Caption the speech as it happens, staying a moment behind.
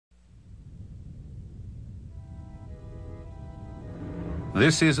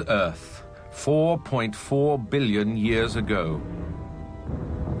This is Earth, 4.4 billion years ago.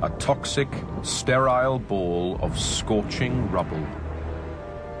 A toxic, sterile ball of scorching rubble.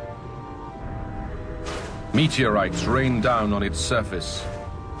 Meteorites rain down on its surface.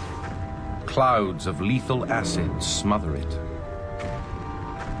 Clouds of lethal acid smother it.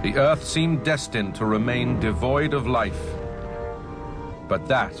 The Earth seemed destined to remain devoid of life. But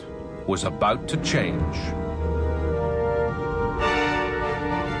that was about to change.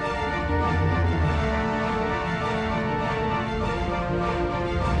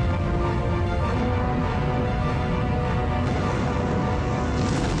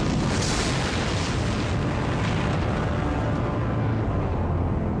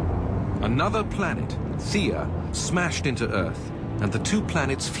 Another planet, Theia, smashed into Earth, and the two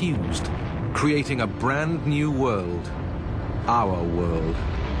planets fused, creating a brand new world, our world.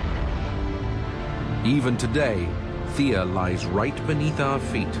 Even today, Theia lies right beneath our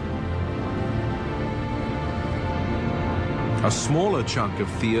feet. A smaller chunk of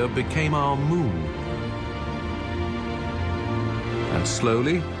Theia became our moon. And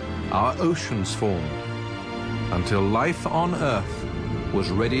slowly, our oceans formed, until life on Earth was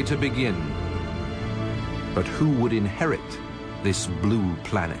ready to begin. But who would inherit this blue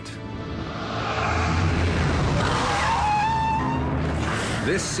planet?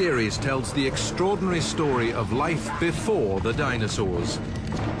 This series tells the extraordinary story of life before the dinosaurs.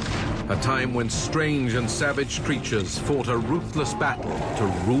 A time when strange and savage creatures fought a ruthless battle to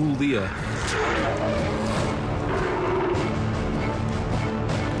rule the Earth.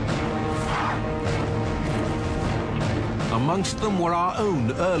 Amongst them were our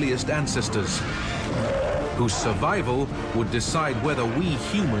own earliest ancestors, whose survival would decide whether we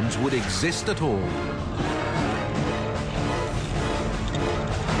humans would exist at all.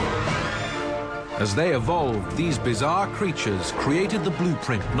 As they evolved, these bizarre creatures created the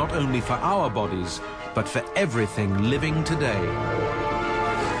blueprint not only for our bodies, but for everything living today.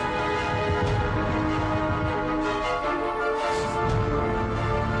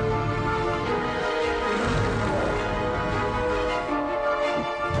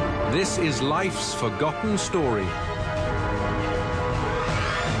 This is life's forgotten story.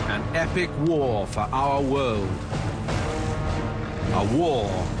 An epic war for our world. A war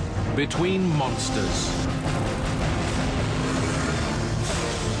between monsters.